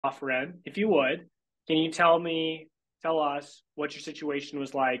Off, Ren, if you would, can you tell us what your situation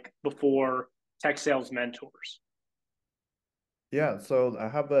was like before Tech Sales Mentors? Yeah, so I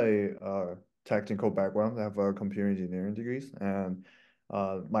have a technical background. I have a computer engineering degrees, and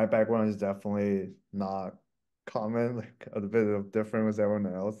my background is definitely not common, like a bit of different with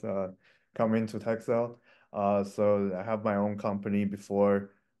everyone else coming to Texel. So I have my own company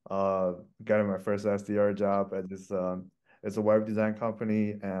before getting my first SDR job at this it's a web design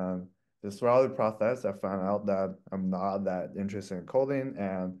company, and this throughout the process, I found out that I'm not that interested in coding,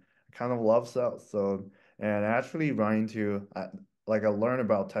 and I kind of love sales. So and I actually run into like I learned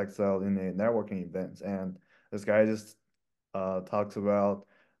about Texel in a networking event, and this guy just talks about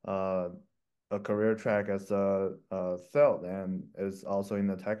uh, a career track as a sales and is also in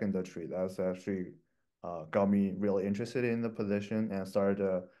the tech industry. That's actually got me really interested in the position and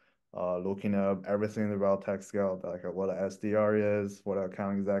started looking up everything about Texel, like what an SDR is, what an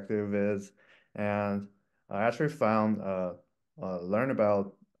account executive is, and I actually found learned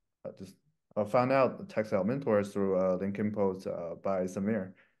about just I found out Textile Mentors through a LinkedIn post by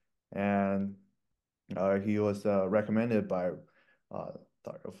Samir, and he was recommended by uh,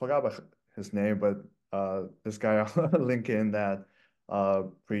 I forgot about his name, but this guy on LinkedIn that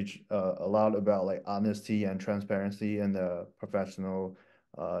preach a lot about like honesty and transparency in the professional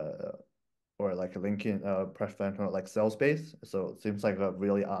uh, or like a LinkedIn professional like sales space. So it seems like a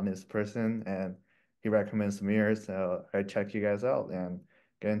really honest person, and he recommends Samir, so I check you guys out and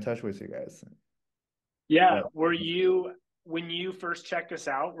get in touch with you guys. Yeah, Yeah. were you when you first checked us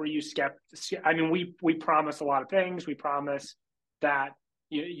out? Were you skeptical? I mean, we promise a lot of things. We promise that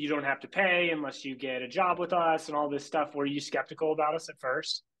you don't have to pay unless you get a job with us and all this stuff. Were you skeptical about us at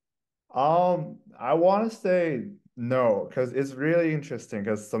first? I want to say no, because it's really interesting.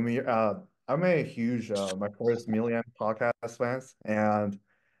 Because Samir, I'm a huge my first million podcast fans, and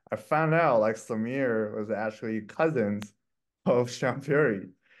I found out like Samir was actually cousins of Shampuri,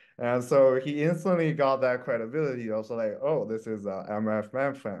 and so he instantly got that credibility. Also, like, oh, this is MF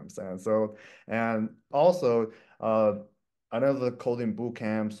Man fans, and so and also I know the coding boot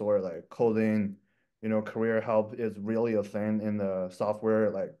camps or like coding, career help is really a thing in the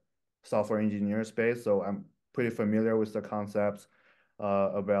software engineer space, so I'm pretty familiar with the concepts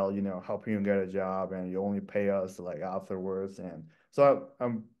about helping you get a job and you only pay us like afterwards, and so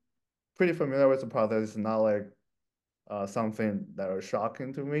I'm pretty familiar with the process. It's not like something that was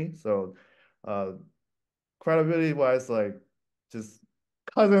shocking to me. So uh, credibility wise, like just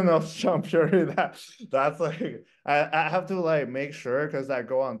cousin of Sean Fury, that's like I have to like make sure because I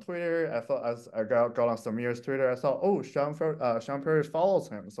go on Twitter. I thought as I got on Samir's Twitter, I saw Sean Fury follows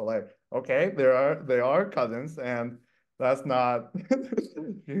him. So like okay, they are cousins, and that's not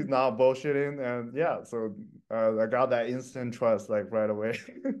he's not bullshitting, and yeah, so I got that instant trust like right away.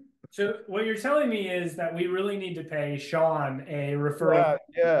 So what you're telling me is that we really need to pay Sean a referral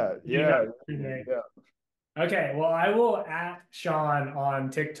Yeah, yeah, to do that yeah, thing. yeah, Okay, well, I will at Sean on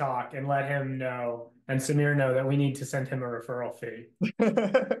TikTok and let him know and Samir know that we need to send him a referral fee.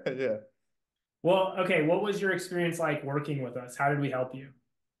 yeah. Well, okay, what was your experience like working with us? How did we help you?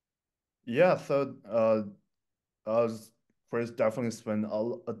 Yeah, so I was first definitely spend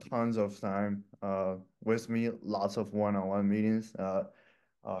a tons of time with me, lots of one-on-one meetings,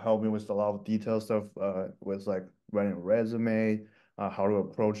 help me with a lot of detail stuff with like writing a resume, how to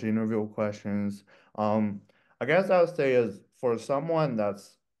approach interview questions. Um, I guess I would say is for someone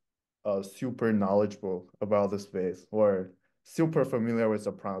that's super knowledgeable about the space or super familiar with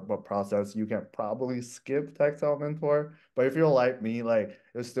the process, you can probably skip Textile Mentor. But if you're like me, like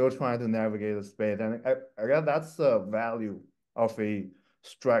you're still trying to navigate the space, and I guess that's the value of a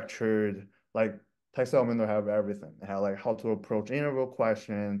structured like Textile Mentor have everything. How like how to approach interview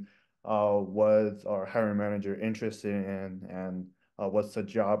question, what our hiring manager interested in, and what's the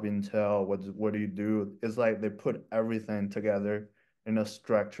job intel, what do you do? It's like they put everything together in a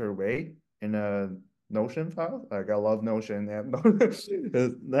structured way in a Notion file. Like I love Notion and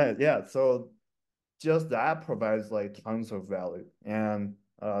yeah. So just that provides like tons of value. And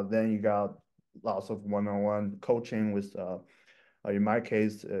then you got lots of one-on-one coaching with in my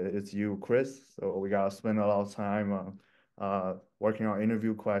case it's you, Chris. So we gotta spend a lot of time working on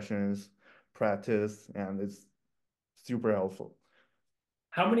interview questions, practice, and it's super helpful.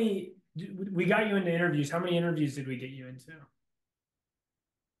 How many, we got you into interviews. How many interviews did we get you into?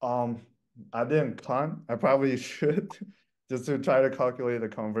 Um, I didn't count. I probably should just to try to calculate the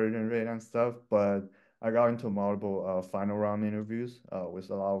conversion rate and stuff, but I got into multiple final round interviews with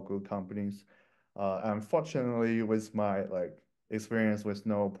a lot of good companies. Unfortunately, with my like experience with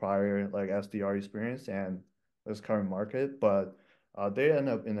no prior like SDR experience and this current market, but they end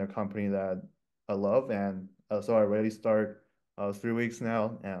up in a company that I love, and so I really start 3 weeks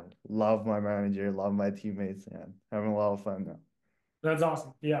now, and love my manager, love my teammates, and having a lot of fun now. That's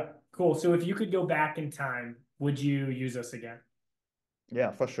awesome. Yeah, cool. So if you could go back in time, would you use us again?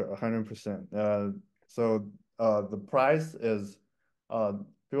 Yeah, for sure, 100%. So the price is uh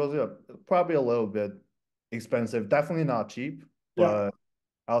people probably a little bit expensive, definitely not cheap, Yeah. but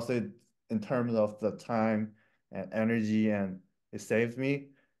I'll say in terms of the time and energy and it saved me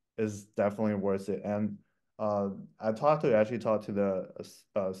is definitely worth it. And uh, actually talked to the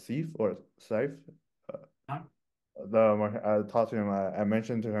Sif or Saif, uh, Huh? I talked to him. I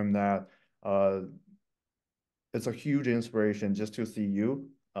mentioned to him that uh, it's a huge inspiration just to see you,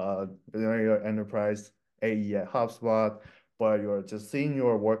 your enterprise AE at HubSpot, but you're just seeing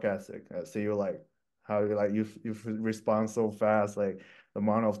your work ethic. See you like how you respond so fast, like the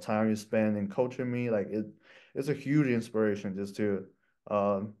amount of time you spend in coaching me, like it's a huge inspiration just to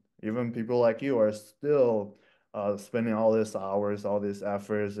even people like you are still spending all these hours, all these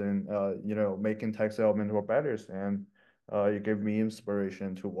efforts, and making tech development more better. And you give me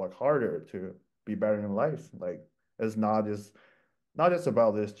inspiration to work harder to be better in life. Like it's not just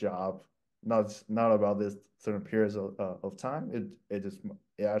about this job, not about this certain periods of time.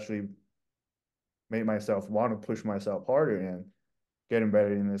 It actually made myself want to push myself harder and getting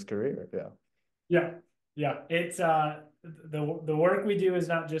better in this career. Yeah. Yeah. Yeah. It's the work we do is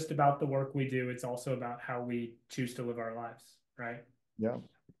not just about the work we do, it's also about how we choose to live our lives, right? Yeah.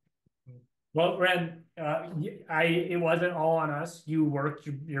 Well, Ren, it wasn't all on us. You worked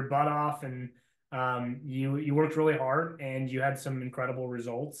your butt off, and you worked really hard, and you had some incredible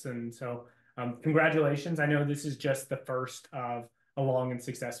results. And so, congratulations! I know this is just the first of a long and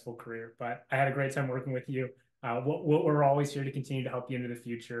successful career, but I had a great time working with you. We're always here to continue to help you into the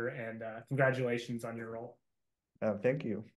future, and congratulations on your role. Thank you.